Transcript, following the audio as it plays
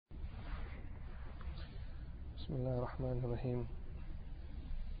بسم الله الرحمن الرحيم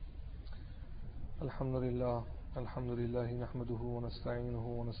الحمد لله نحمده ونستعينه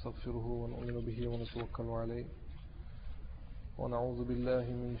ونستغفره ونؤمن به ونتوكل عليه ونعوذ بالله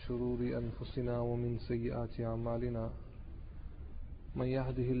من شرور أنفسنا ومن سيئات أعمالنا من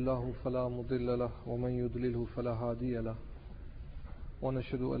يهده الله فلا مضل له ومن يضلله فلا هادي له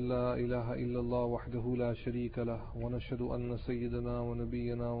ونشهد أن لا إله إلا الله وحده لا شريك له ونشهد أن سيدنا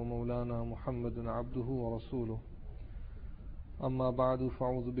ونبينا ومولانا محمد عبده ورسوله أما بعد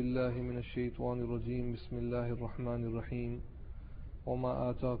فأعوذ بالله من الشيطان الرجيم بسم الله الرحمن الرحيم وما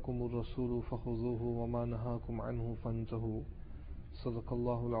آتاكم الرسول فخذوه وما نهاكم عنه فانتهوا صدق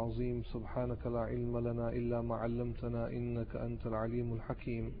الله العظيم سبحانك لا علم لنا إلا ما علمتنا إنك أنت العليم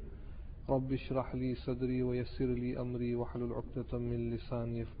الحكيم رب اشرح لي صدري ويسر لي أمري واحلل عقدة من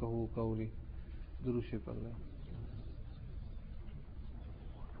لساني يفقهوا قولي درود پر لیں.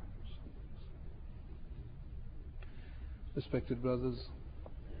 Respected brothers,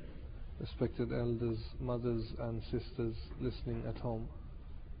 respected elders, mothers and sisters listening at home,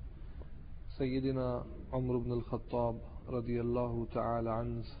 Sayyidina Umar ibn al-Khattab radiyallahu ta'ala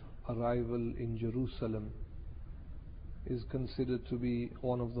an's arrival in Jerusalem is considered to be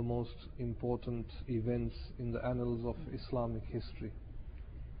one of the most important events in the annals of Islamic history.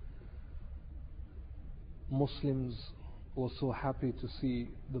 Muslims were so happy to see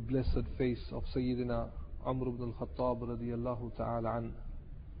the blessed face of Sayyidina Umar ibn al-Khattab radiyallahu ta'ala an,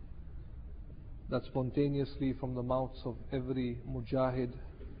 that spontaneously from the mouths of every mujahid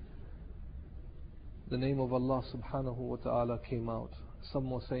the name of Allah subhanahu wa ta'ala came out. Some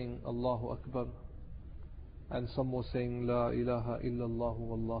were saying Allahu Akbar and some were saying La ilaha illallah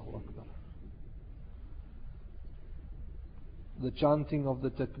wallahu akbar. The chanting of the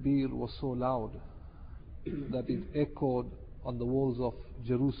takbir was so loud that it echoed on the walls of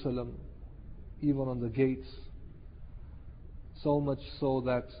Jerusalem, even on the gates, so much so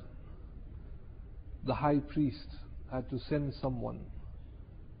that the high priest had to send someone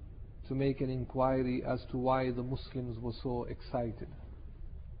to make an inquiry as to why the Muslims were so excited.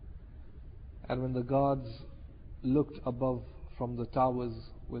 And when the guards looked above from the towers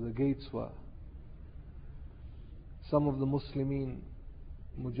where the gates were, some of the Muslimin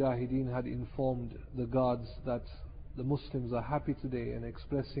Mujahideen had informed the guards that the Muslims are happy today and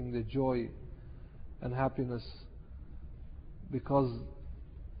expressing their joy and happiness because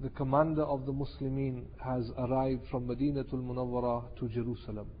the commander of the Muslimin has arrived from Madinatul Munawwara to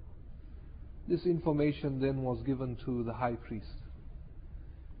Jerusalem. This information then was given to the high priest.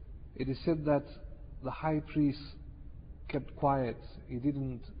 It is said that the high priest kept quiet. He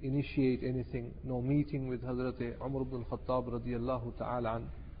didn't initiate anything, no meeting with Hazrat Umar ibn al-Khattab radiyallahu ta'ala an.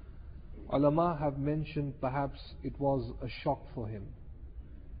 Ulama have mentioned perhaps it was a shock for him.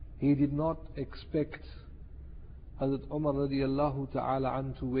 He did not expect Hazrat Umar radiyallahu ta'ala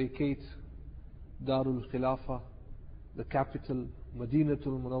an to vacate Darul Khilafah, the capital,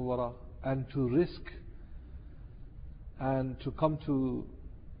 Madinatul Munawwara, and to risk and to come to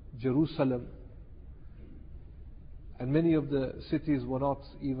Jerusalem. And many of the cities were not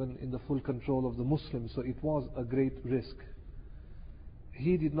even in the full control of the Muslims, so it was a great risk.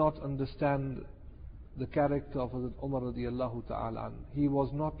 He did not understand the character of Hazrat Umar radiyallahu ta'ala an. He was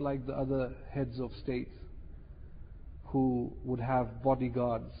not like the other heads of state who would have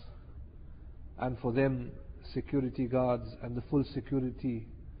bodyguards, and for them security guards and the full security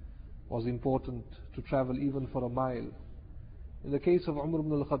was important to travel even for a mile. In the case of Umar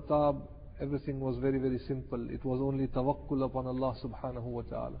ibn al-Khattab, everything was very, very simple. It was only tawakkul upon Allah subhanahu wa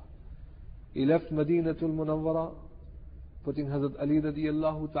ta'ala. He left Madinatul Munawwara, putting Hazrat Ali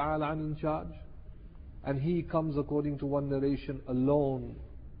radiyallahu ta'ala an in charge, and he comes, according to one narration, alone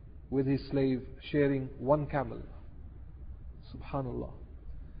with his slave, sharing one camel. Subhanallah.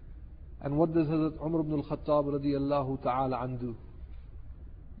 And what does Hazrat Umar ibn al-Khattab radiyallahu ta'ala an do?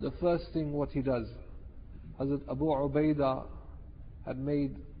 The first thing what he does, Hazrat Abu Ubaidah had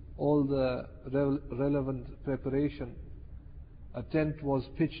made all the relevant preparation. A tent was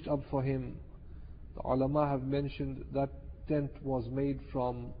pitched up for him. The ulama have mentioned that tent was made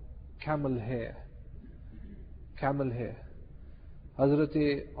from camel hair. Camel hair. Hazrat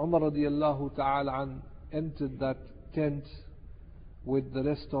Umar radiyallahu ta'ala an entered that tent with the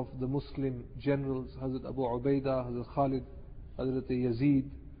rest of the Muslim generals, Hazrat Abu Ubaidah, Hazrat Khalid, Hazrat Yazid,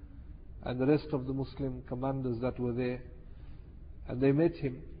 and the rest of the Muslim commanders that were there. And they met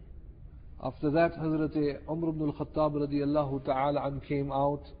him. After that, Hazrat Umar ibn al-Khattab radiyallahu ta'ala an came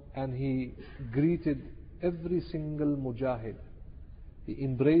out and he greeted every single mujahid. He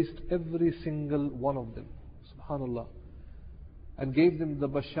embraced every single one of them. Subhanallah. And gave them the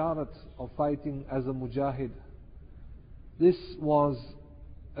basharat of fighting as a mujahid This was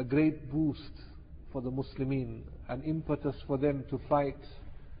a great boost for the Muslimin, an impetus for them to fight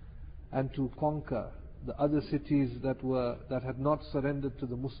and to conquer the other cities that had not surrendered to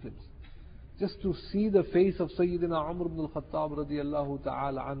the Muslims. Just to see the face of Sayyidina Umar ibn al-Khattab radiyallahu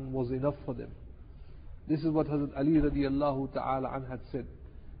ta'ala an was enough for them. This is what Hazrat Ali radiyallahu ta'ala an had said,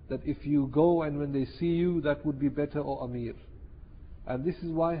 that if you go and when they see you, that would be better, O Amir. And this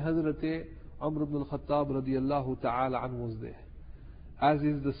is why Hazrat Umar ibn al-Khattab radiyallahu ta'ala an was there. As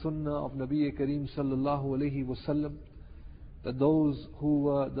is the sunnah of Nabi Kareem sallallahu alayhi wasallam, that those who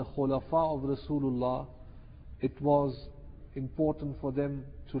were the khulafa of Rasulullah, it was important for them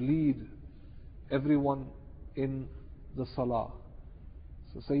to lead everyone in the salah.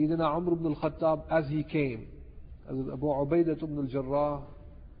 So Sayyidina Umar ibn al-Khattab, as he came, as Abu Ubaidah ibn al-Jarrah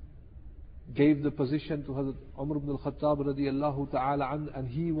gave the position to Hazrat Umar ibn al-Khattab radiyallahu ta'ala an, and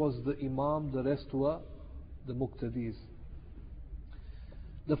he was the Imam, the rest were the Muqtadis.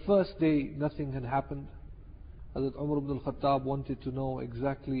 The first day nothing had happened. Hazrat Umar ibn al-Khattab wanted to know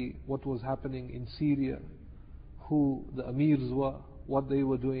exactly what was happening in Syria, who the Amirs were, what they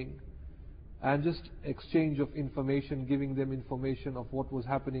were doing, and just exchange of information, giving them information of what was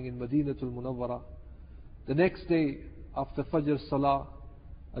happening in Madinatul Munawwara. The next day, after Fajr Salah,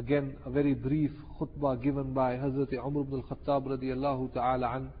 again a very brief khutbah given by Hazrat Umar ibn al-Khattab radiyallahu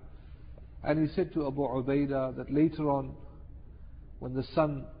ta'ala an, and he said to Abu Ubaidah that later on, when the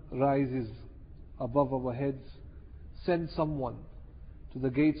sun rises above our heads, send someone to the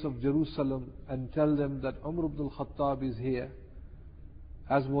gates of Jerusalem and tell them that Umar ibn al-Khattab is here,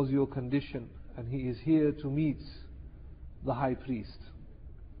 as was your condition, and he is here to meet the high priest.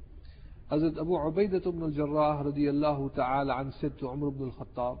 Hazrat Abu Ubaidah ibn al-Jarrah radiyallahu ta'ala an said to Umar ibn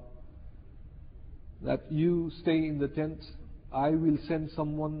al-Khattab that you stay in the tent, I will send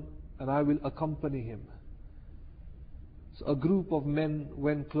someone and I will accompany him. So a group of men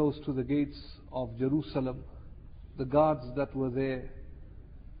went close to the gates of Jerusalem. The guards that were there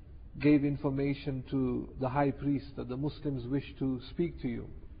gave information to the high priest that the Muslims wish to speak to you.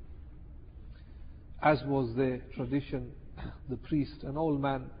 As was their tradition, the priest, an old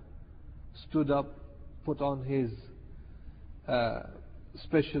man, stood up, put on his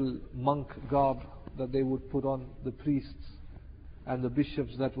special monk garb that they would put on the priests and the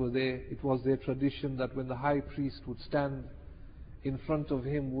bishops that were there. It was their tradition that when the high priest would stand, in front of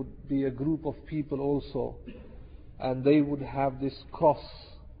him would be a group of people also, and they would have this cross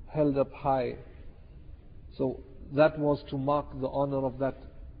held up high. So that was to mark the honor of that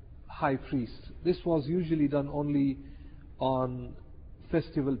high priest. This was usually done only on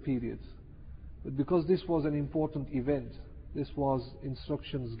festival periods. But because this was an important event, this was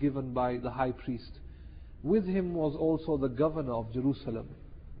instructions given by the high priest. With him was also the governor of Jerusalem,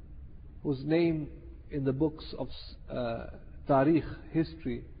 whose name in the books of Tariq,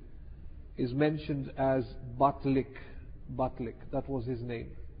 history, is mentioned as Batlik. Batlik, that was his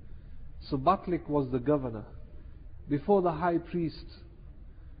name. So Batlik was the governor. Before the high priest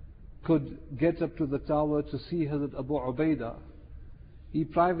could get up to the tower to see Hazrat Abu Ubaidah, he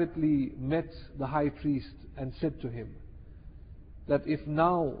privately met the high priest and said to him that if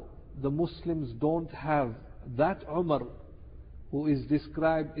now the Muslims don't have that Umar who is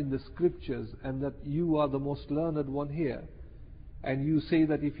described in the scriptures, and that you are the most learned one here, and you say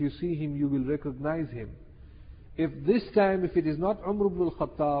that if you see him you will recognize him, if this time, if it is not Umar ibn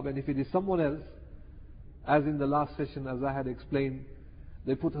al-Khattab and if it is someone else, as in the last session as I had explained,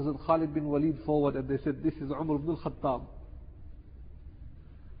 they put Hazrat Khalid bin Walid forward and they said this is Umar ibn al-Khattab.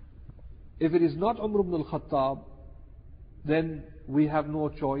 If it is not Umar ibn al-Khattab, then we have no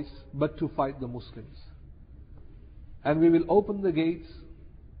choice but to fight the Muslims. And we will open the gates.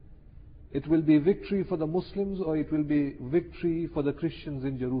 It will be victory for the Muslims or it will be victory for the Christians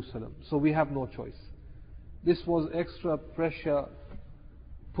in Jerusalem. So we have no choice. This was extra pressure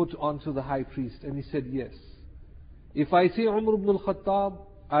put onto the high priest, and he said yes. If I see Umar ibn al-Khattab,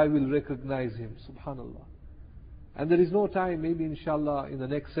 I will recognize him. Subhanallah. And there is no time, maybe inshallah in the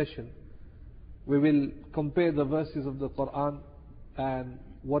next session we will compare the verses of the Quran and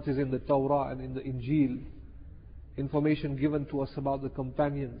what is in the Torah and in the Injil, information given to us about the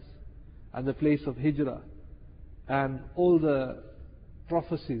companions and the place of Hijrah and all the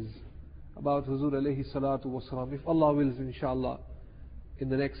prophecies about Huzur alayhi salatu wasalam, if Allah wills, inshallah, in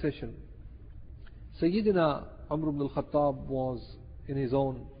the next session. Sayyidina Umar ibn al-Khattab was in his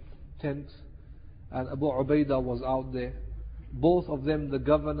own tent and Abu Ubaidah was out there. Both of them, the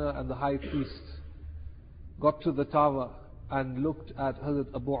governor and the high priest, got to the tower and looked at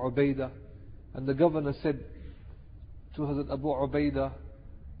Hazrat Abu Ubaidah, and the governor said to Hazrat Abu Ubaidah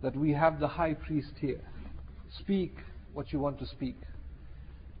that we have the high priest here. Speak what you want to speak.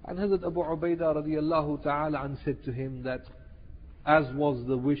 And Hazrat Abu Ubaidah radiallahu ta'ala an said to him that, as was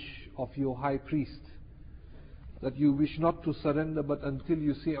the wish of your high priest, that you wish not to surrender but until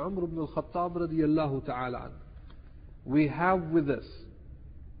you see Umar ibn al-Khattab radiallahu ta'ala an. We have with us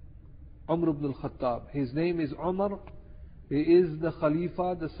Umar ibn al-Khattab. His name is Umar. He is the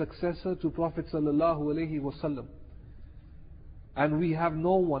Khalifa, the successor to Prophet sallallahu alaihi wasallam. And we have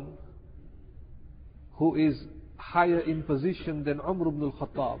no one who is higher in position than Umar ibn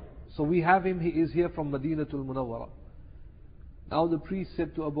al-Khattab. So we have him, he is here from Madinatul Munawwara. Now the priest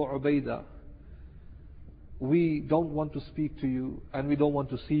said to Abu Ubaidah, we don't want to speak to you and we don't want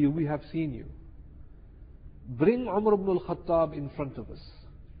to see you, we have seen you. Bring Umar ibn al-Khattab in front of us.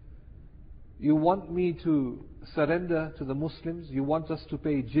 You want me to surrender to the Muslims? You want us to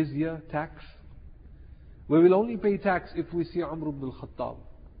pay jizya, tax? We will only pay tax if we see Umar ibn al-Khattab.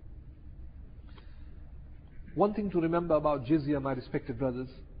 One thing to remember about jizya, my respected brothers,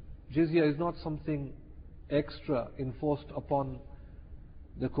 jizya is not something extra enforced upon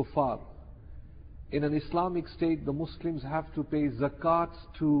the kuffar. In an Islamic state, the Muslims have to pay zakat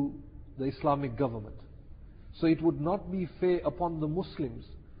to the Islamic government. So it would not be fair upon the Muslims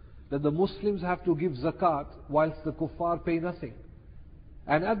that the Muslims have to give zakat whilst the kuffar pay nothing.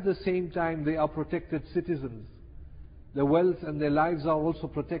 And at the same time they are protected citizens. Their wealth and their lives are also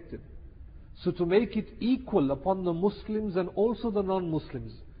protected. So to make it equal upon the Muslims and also the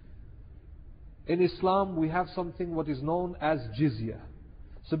non-Muslims, in Islam we have something what is known as jizya.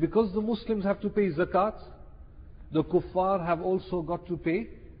 So because the Muslims have to pay zakat, the kuffar have also got to pay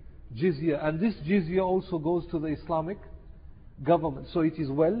jizya. And this jizya also goes to the Islamic government. So it is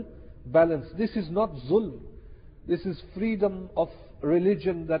well balanced. This is not zulm. This is freedom of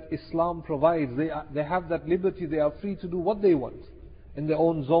religion that Islam provides. They have that liberty. They are free to do what they want. In their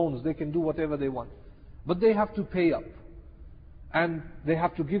own zones, they can do whatever they want. But they have to pay up. And they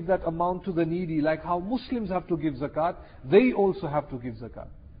have to give that amount to the needy. Like how Muslims have to give zakat, they also have to give zakat.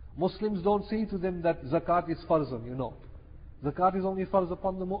 Muslims don't say to them that zakat is farzan, you know. Zakat is only farz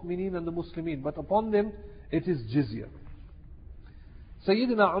upon the mu'mineen and the muslimin. But upon them, it is jizya.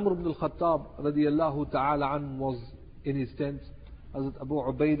 Sayyidina Umar ibn al-Khattab radiyallahu ta'ala an was in his tent. Hazrat Abu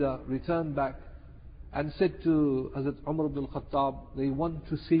Ubaidah returned back and said to Hazrat Umar ibn al-Khattab, they want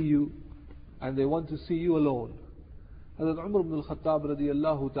to see you and they want to see you alone. Hazrat Umar ibn al-Khattab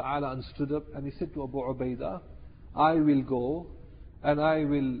radiyallahu ta'ala an stood up and he said to Abu Ubaidah, I will go and I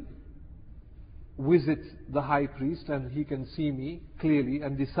will visit the high priest and he can see me clearly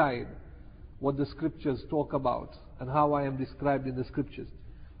and decide what the scriptures talk about and how I am described in the scriptures.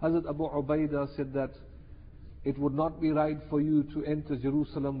 Hazrat Abu Ubaidah said that it would not be right for you to enter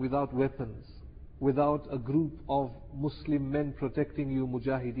Jerusalem without weapons, without a group of Muslim men protecting you,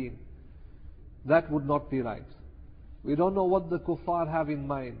 mujahideen. That would not be right. We don't know what the kuffar have in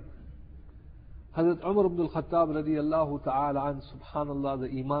mind. Hazrat Umar ibn al-Khattab radiyallahu ta'ala an, subhanallah,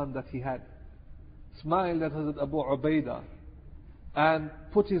 the iman that he had, smiled at Hazrat Abu Ubaidah and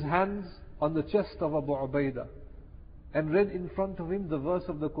put his hands on the chest of Abu Ubaidah and read in front of him the verse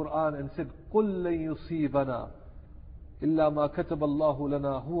of the Quran and said, قُلْ لَن يُصِيبَنَا إِلَّا مَا كَتَبَ اللَّهُ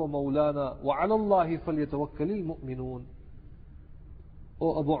لَنَا هُوَ مَوْلَانَا وَعَلَى اللَّهِ فَلْيَتَوَكَّلِ الْمُؤْمِنُونَ.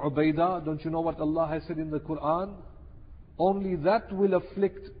 O Abu Ubaidah, don't you know what Allah has said in the Quran? Only that will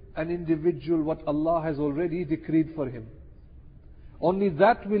afflict an individual what Allah has already decreed for him. Only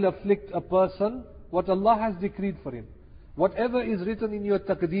that will afflict a person what Allah has decreed for him. Whatever is written in your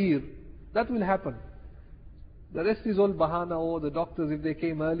taqdeer, that will happen. The rest is all bahana, or the doctors, if they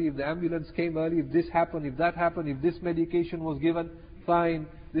came early, if the ambulance came early, if this happened, if that happened, if this medication was given, fine,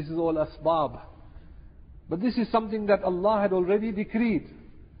 this is all asbab. But this is something that Allah had already decreed.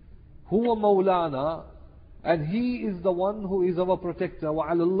 Huwa Mawlana, and He is the one who is our protector.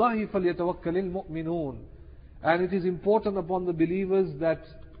 وَعَلَى اللَّهِ فَلْيَتَوَكَّلِ الْمُؤْمِنُونَ. And it is important upon the believers that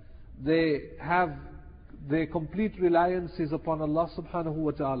they have their complete reliance is upon Allah subhanahu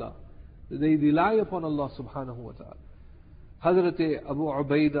wa ta'ala. They rely upon Allah subhanahu wa ta'ala. Hazrat Abu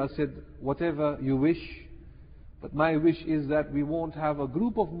Ubaidah said, whatever you wish, but my wish is that we won't have a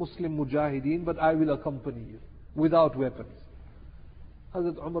group of Muslim mujahideen, but I will accompany you without weapons.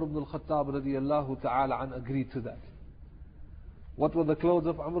 Hazrat Umar ibn al-Khattab radiyallahu ta'ala an agreed to that. What were the clothes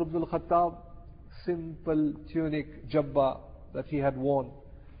of Umar ibn al-Khattab? Simple tunic, jabba that he had worn.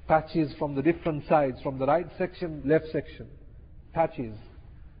 Patches from the different sides, from the right section, left section. Patches.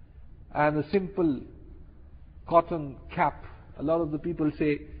 And a simple cotton cap. A lot of the people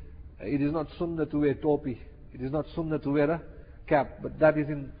say, it is not sunnah to wear topi. It is not sunnah to wear a cap. But that is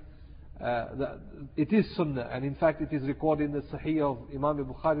in, it is sunnah. And in fact it is recorded in the Sahih of Imam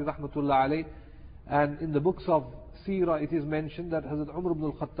Bukhari rahmatullah alayh, And in the books of Seerah it is mentioned that Hazrat Umar ibn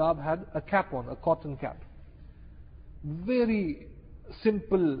al-Khattab had a cap on, a cotton cap. Very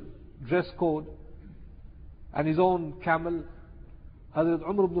simple dress code, and his own camel. Hazrat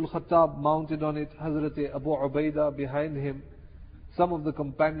Umar ibn al-Khattab mounted on it, Hazrat Abu Ubaidah behind him. Some of the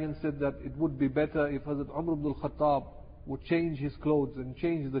companions said that it would be better if Hazrat Umar ibn al-Khattab would change his clothes and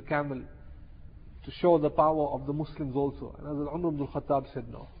change the camel to show the power of the Muslims also. And Hazrat Umar ibn al-Khattab said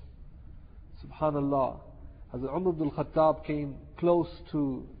no. Subhanallah. Hazrat Umar ibn al-Khattab came close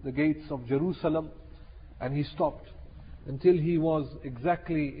to the gates of Jerusalem and he stopped until he was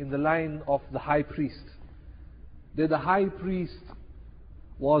exactly in the line of the high priest. There the high priest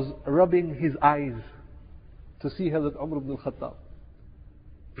was rubbing his eyes to see Hazrat Umar ibn al-Khattab.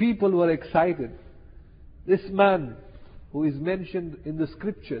 People were excited. This man who is mentioned in the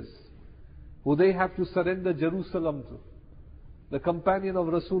scriptures, who they have to surrender Jerusalem to, the companion of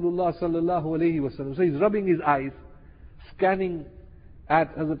Rasulullah sallallahu alayhi wasallam. So he's rubbing his eyes, scanning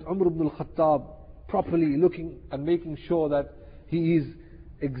at Hazrat Umar ibn al-Khattab, properly looking and making sure that he is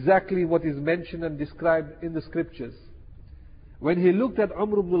exactly what is mentioned and described in the scriptures. When he looked at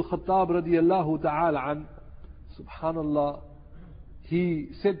Umar ibn al-Khattab radiyallahu ta'ala an, subhanallah, he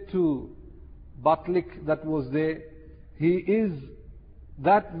said to Batlik that was there, he is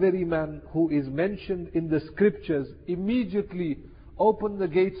that very man who is mentioned in the scriptures. Immediately open the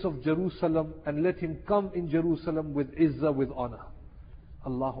gates of Jerusalem and let him come in Jerusalem with izzah, with honor.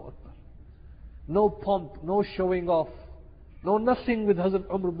 Allahu Akbar. No pomp, no showing off, no nothing with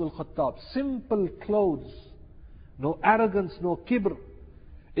Hazrat Umar ibn al-Khattab. Simple clothes, no arrogance, no kibr.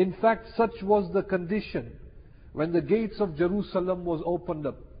 In fact, such was the condition when the gates of Jerusalem was opened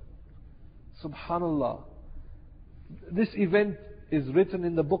up. Subhanallah. This event is written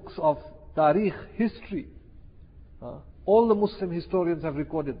in the books of Tariq, history. All the Muslim historians have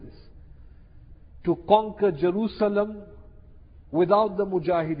recorded this. To conquer Jerusalem without the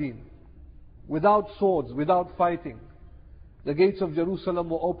Mujahideen, without swords, without fighting. The gates of Jerusalem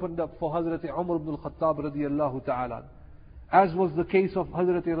were opened up for Hazrat Umar ibn al-Khattab radiyallahu ta'ala. As was the case of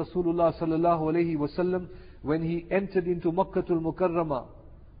Hazrat Rasulullah sallallahu alayhi wasallam when he entered into Makkatul Mukarramah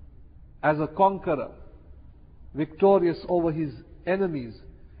as a conqueror, victorious over his enemies.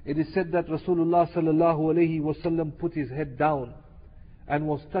 It is said that Rasulullah sallallahu alayhi wasallam put his head down and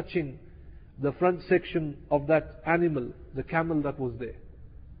was touching the front section of that animal, the camel that was there.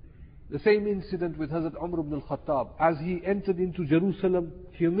 The same incident with Hazrat Umar ibn al-Khattab. As he entered into Jerusalem,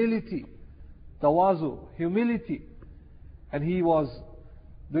 humility, tawazu, humility. And he was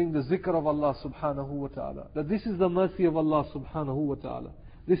doing the zikr of Allah subhanahu wa ta'ala. That this is the mercy of Allah subhanahu wa ta'ala.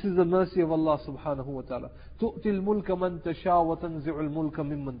 This is the mercy of Allah subhanahu wa ta'ala. تُؤْتِ الْمُلْكَ مَنْ تَشَاءُ وَتَنْزِعُ الْمُلْكَ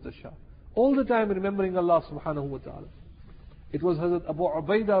مِمَّنْ تَشَاءُ. All the time remembering Allah subhanahu wa ta'ala. It was Hazrat Abu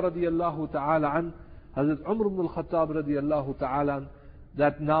Ubaidah radiyallahu ta'ala an, Hazrat Umar ibn al-Khattab radiyallahu ta'ala an,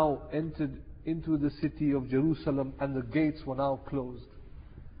 that now entered into the city of Jerusalem and the gates were now closed.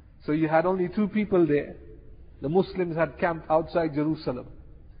 So you had only two people there. The Muslims had camped outside Jerusalem.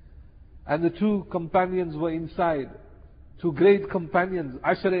 And the two companions were inside. Two great companions,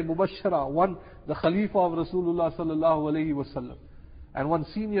 Ashara Mubashara, one the Khalifa of Rasulullah sallallahu alayhi wasallam, and one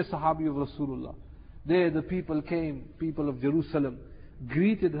senior Sahabi of Rasulullah. There the people came, people of Jerusalem,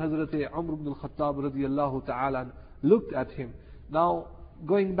 greeted Hazrat Umar ibn al-Khattab radiyallahu ta'ala, looked at him. Now,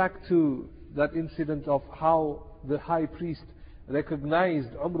 going back to that incident of how the high priest recognized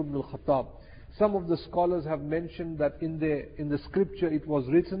Umar ibn al-Khattab, some of the scholars have mentioned that in the scripture it was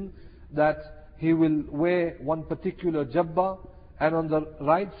written that he will wear one particular jabba, and on the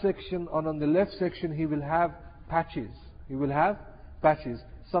right section and on the left section he will have patches. He will have patches.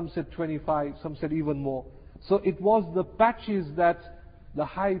 Some said 25, some said even more. So it was the patches that the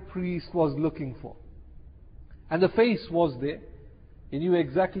high priest was looking for. And the face was there. He knew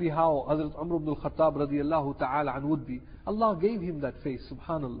exactly how Hazrat Umar ibn al-Khattab radiyallahu ta'ala an would be. Allah gave him that face,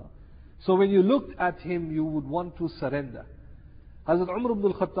 subhanallah. So when you looked at him, you would want to surrender. Hazrat Umar ibn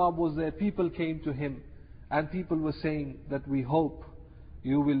al-Khattab was there, people came to him, and people were saying that we hope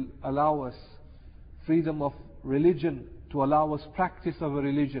you will allow us freedom of religion, to allow us practice of a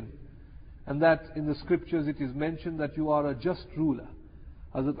religion. And that in the scriptures it is mentioned that you are a just ruler.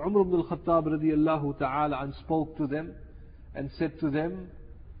 Hazrat Umar ibn al-Khattab radiyallahu ta'ala and spoke to them and said to them,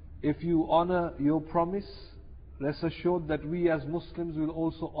 if you honor your promise, rest assured that we as Muslims will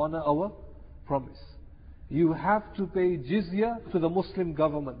also honor our promise. You have to pay jizya to the Muslim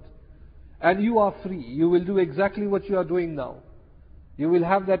government. And you are free. You will do exactly what you are doing now. You will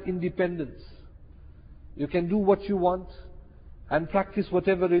have that independence. You can do what you want and practice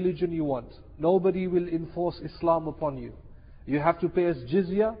whatever religion you want. Nobody will enforce Islam upon you. You have to pay us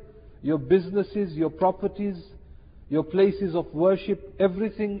jizya. your businesses, your properties, your places of worship,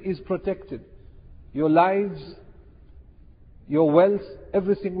 everything is protected. Your lives, your wealth,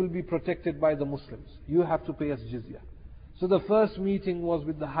 everything will be protected by the Muslims. You have to pay us jizya. So the first meeting was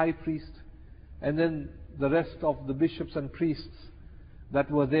with the high priest, and then the rest of the bishops and priests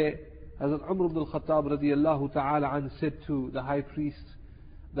that were there. Hazrat Umar ibn al-Khattab radiyallahu ta'ala an said to the high priest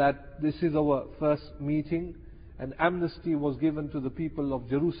that this is our first meeting, and amnesty was given to the people of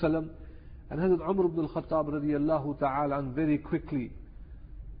Jerusalem. And Hazrat Umar ibn al-Khattab radiyallahu ta'ala an very quickly,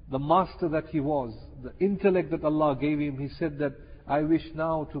 the master that he was, the intellect that Allah gave him, he said that I wish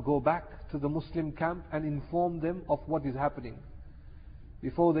now to go back to the Muslim camp and inform them of what is happening,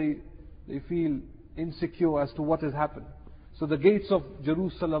 before they feel insecure as to what has happened. So the gates of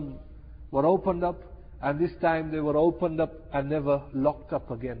Jerusalem were opened up, and this time they were opened up and never locked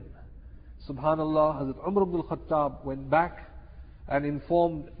up again. Subhanallah, Hazrat Umar ibn al-Khattab went back and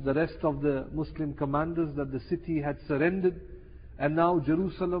informed the rest of the Muslim commanders that the city had surrendered, and now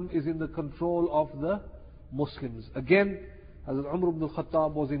Jerusalem is in the control of the Muslims. Again, Hazrat Umar ibn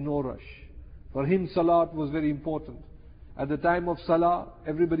al-Khattab was in no rush. For him, Salat was very important. At the time of Salah,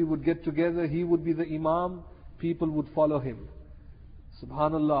 everybody would get together, he would be the Imam, people would follow him.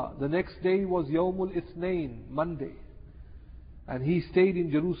 Subhanallah. The next day was Yawmul Ithnain, Monday. And he stayed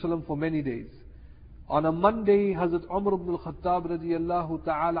in Jerusalem for many days. On a Monday, Hazrat Umar ibn al-Khattab radiyallahu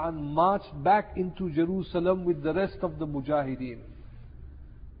ta'ala an marched back into Jerusalem with the rest of the Mujahideen.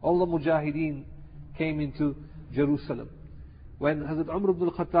 All the Mujahideen came into Jerusalem. When Hazrat Umar ibn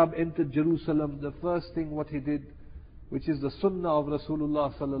al-Khattab entered Jerusalem, the first thing what he did, which is the sunnah of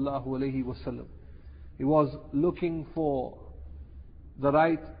Rasulullah sallallahu alayhi wasallam, he was looking for the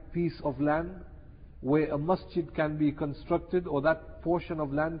right piece of land where a masjid can be constructed, or that portion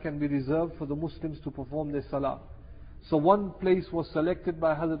of land can be reserved for the Muslims to perform their salah. So one place was selected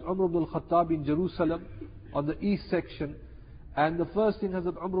by Hazrat Umar ibn al-Khattab in Jerusalem on the east section, and the first thing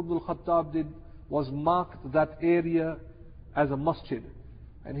Hazrat Umar ibn al-Khattab did was mark that area as a masjid,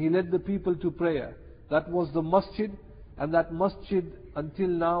 and he led the people to prayer. That was the masjid, and that masjid until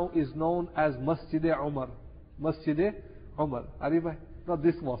now is known as Masjid Umar. Masjid Umar. Arifai? Not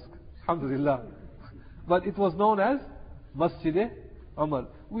this mosque, alhamdulillah. But it was known as Masjid Umar.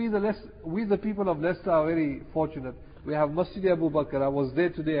 We the people of Leicester are very fortunate. We have Masjid Abu Bakr. I was there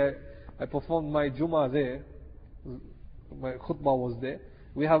today. I performed my Jummah there. My khutbah was there.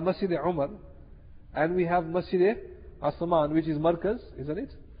 We have Masjid Umar, and we have Masjid Asman, which is Markaz, isn't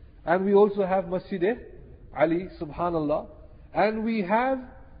it? And we also have Masjid Ali, subhanallah. And we have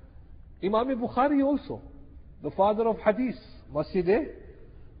Imam Bukhari also, the father of Hadith, Masjid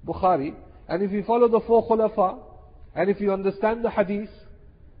Bukhari. And if you follow the four Khulafa, and if you understand the Hadith,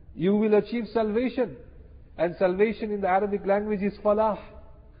 you will achieve salvation. And salvation in the Arabic language is falah.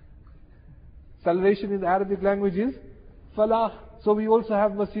 Salvation in the Arabic language is falah. So we also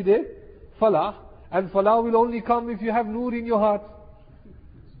have Masjid Falah. And falah will only come if you have nur in your heart.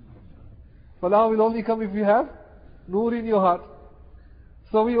 Falah will only come if you have nur in your heart.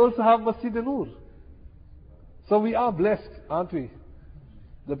 So we also have Masjid Nur. So we are blessed, aren't we?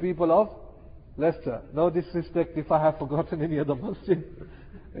 The people of Leicester. No disrespect if I have forgotten any other masjid.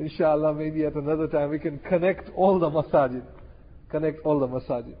 Inshallah, maybe at another time we can connect all the masajid. Connect all the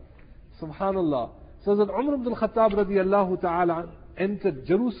masajid. Subhanallah. So that Umar ibn al-Khattab radiyallahu ta'ala entered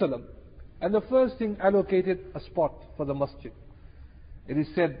Jerusalem, and the first thing allocated a spot for the masjid. It is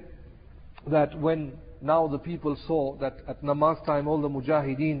said that when now the people saw that at namaz time all the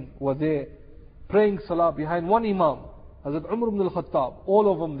mujahideen were there praying salah behind one imam, Hazrat Umar ibn al-Khattab,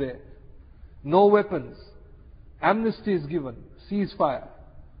 all of them there, no weapons, amnesty is given, ceasefire.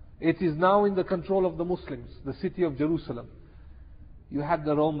 It is now in the control of the Muslims, the city of Jerusalem. You had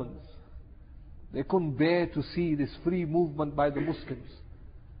the Romans. They couldn't bear to see this free movement by the Muslims.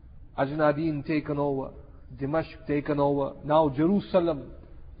 Ajnadin taken over, Dimashq taken over, now Jerusalem,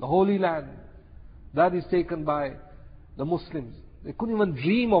 the Holy Land, that is taken by the Muslims. They couldn't even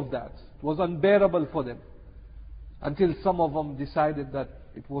dream of that. It was unbearable for them. Until some of them decided that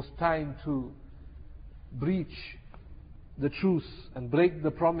it was time to breach the truce and break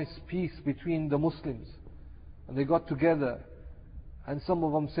the promised peace between the Muslims. And they got together, and some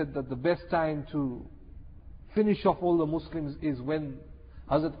of them said that the best time to finish off all the Muslims is when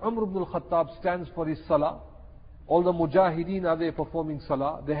Hazrat Umar ibn al-Khattab stands for his salah. All the mujahideen are there performing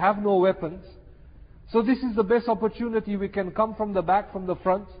salah. They have no weapons. So this is the best opportunity. We can come from the back, from the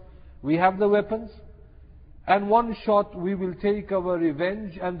front. We have the weapons. And one shot we will take our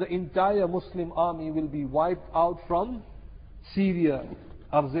revenge, and the entire Muslim army will be wiped out from Syria,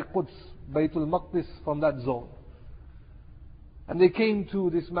 Arz-e-Quds, Baytul Maqdis, from that zone. And they came to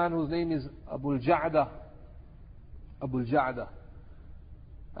this man whose name is Abu Ja'da. Abu Ja'da.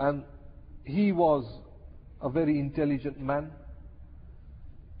 And he was a very intelligent man.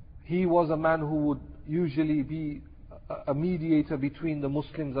 He was a man who would usually be a mediator between the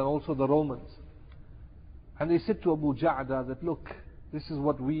Muslims and also the Romans. And they said to Abu Ja'da that, look, this is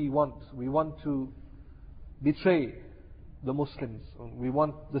what we want. We want to betray the Muslims. We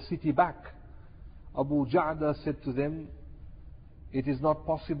want the city back. Abu Ja'da said to them, it is not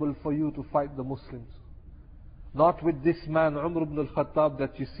possible for you to fight the Muslims. Not with this man, Umar ibn al-Khattab,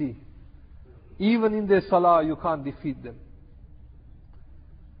 that you see. Even in their salah, you can't defeat them.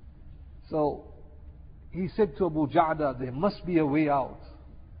 So, he said to Abu Ja'da, there must be a way out.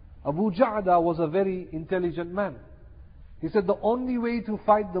 Abu Ja'da was a very intelligent man. He said, the only way to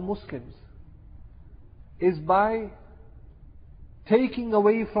fight the Muslims is by taking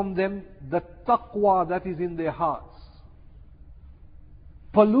away from them the taqwa that is in their hearts.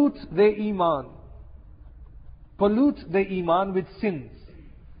 Pollute their iman. Pollute their iman with sins.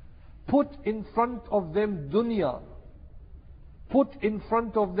 Put in front of them dunya. Put in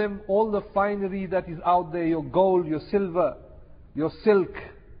front of them all the finery that is out there, your gold, your silver, your silk,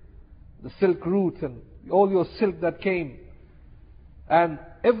 the silk route and all your silk that came. And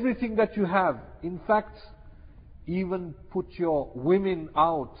everything that you have. In fact, even put your women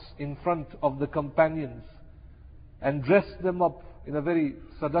out in front of the companions and dress them up in a very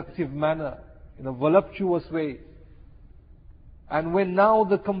seductive manner, in a voluptuous way. And when now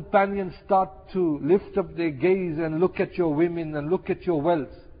the companions start to lift up their gaze and look at your women and look at your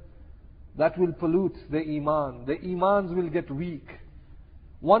wealth, that will pollute their iman. Their imans will get weak.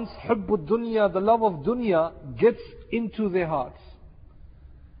 Once hubbud dunya, the love of dunya, gets into their hearts,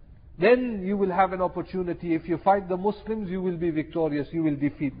 then you will have an opportunity. If you fight the Muslims, you will be victorious. You will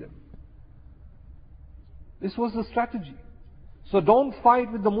defeat them. This was the strategy. So don't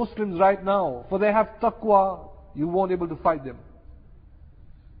fight with the Muslims right now, for they have taqwa. You won't be able to fight them.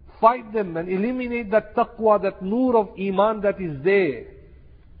 Fight them and eliminate that taqwa, that nur of iman that is there.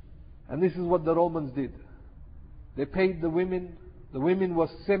 And this is what the Romans did. They paid the women. The women were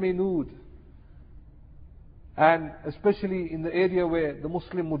semi-nude. And especially in the area where the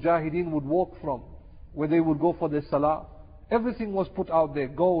Muslim mujahideen would walk from, where they would go for their salah, everything was put out there.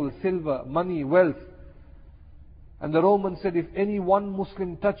 Gold, silver, money, wealth. And the Romans said, if any one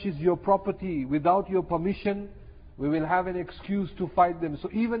Muslim touches your property without your permission, we will have an excuse to fight them. So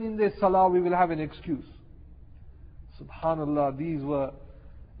even in their salah, we will have an excuse. Subhanallah, these were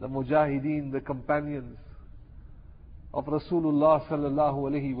the mujahideen, the companions of Rasulullah sallallahu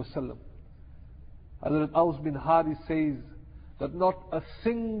alaihi wasallam. Hazrat Aus bin Haris says that not a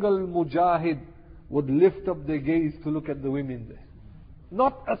single mujahid would lift up their gaze to look at the women there.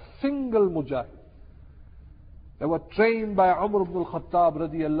 Not a single mujahid. They were trained by Umar ibn al-Khattab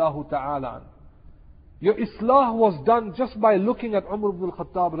radiyallahu ta'ala. Your islah was done just by looking at Umar ibn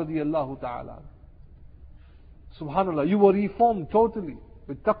al-Khattab radiyallahu ta'ala. Subhanallah, you were reformed totally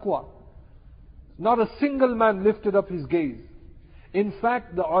with taqwa. Not a single man lifted up his gaze. In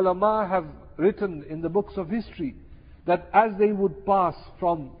fact, the ulama have written in the books of history that as they would pass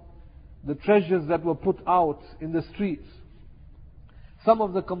from the treasures that were put out in the streets, some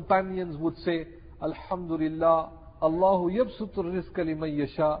of the companions would say, Alhamdulillah, Allahu yabsutur rizqa liman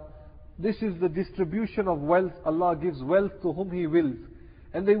yasha. This is the distribution of wealth. Allah gives wealth to whom He wills.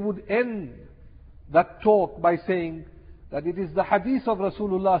 And they would end that talk by saying that it is the hadith of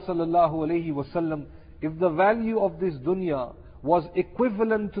Rasulullah sallallahu alaihi wasallam. If the value of this dunya was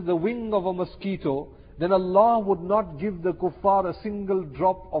equivalent to the wing of a mosquito, then Allah would not give the kuffar a single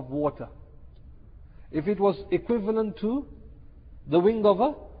drop of water. If it was equivalent to the wing of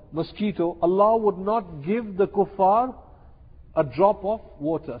a mosquito, Allah would not give the kuffar a drop of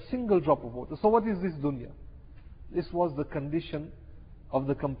water, a single drop of water. So what is this dunya? This was the condition of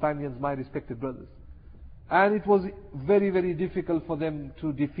the companions, my respected brothers. And it was very, very difficult for them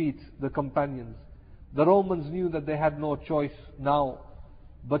to defeat the companions. The Romans knew that they had no choice now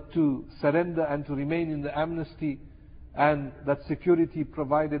but to surrender and to remain in the amnesty and that security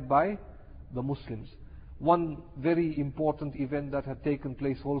provided by the Muslims. One very important event that had taken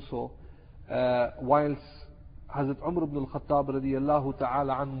place also, whilst Hazrat Umar ibn al-Khattab radiyallahu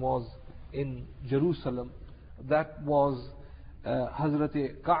ta'ala an was in Jerusalem, that was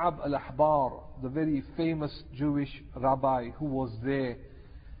Hazrat Ka'ab al-Ahbar, the very famous Jewish rabbi who was there.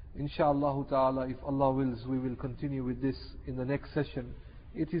 Inshallah ta'ala, if Allah wills, we will continue with this in the next session.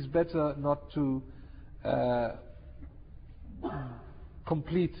 It is better not to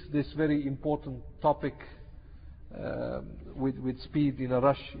complete this very important topic with speed in a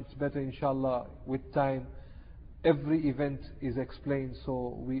rush. It's better, inshallah, with time every event is explained,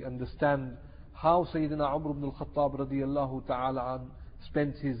 so we understand how Sayyidina Umar ibn al-Khattab radiyallahu ta'ala an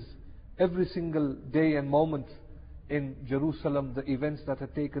spent his every single day and moment in Jerusalem, the events that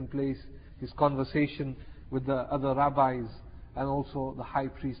had taken place, his conversation with the other rabbis and also the high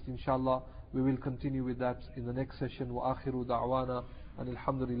priest. Inshallah, we will continue with that in the next session. Wa akhiru da'wana and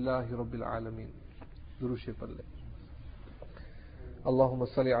alhamdulillahi rabbil alameen. Durushe parle. اللهم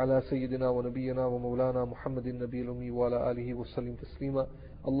صل على سيدنا ونبينا ومولانا محمد النبي الأمي وعلى آله وسلم تسليما.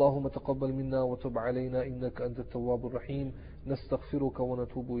 اللهم تقبل منا وتب علينا إنك أنت التواب الرحيم. نستغفرك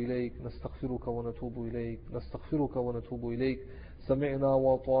ونتوب إليك، نستغفرك ونتوب إليك، نستغفرك ونتوب إليك. سمعنا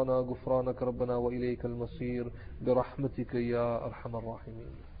وأطعنا غفرانك ربنا وإليك المصير برحمتك يا أرحم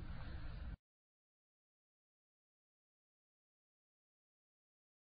الراحمين.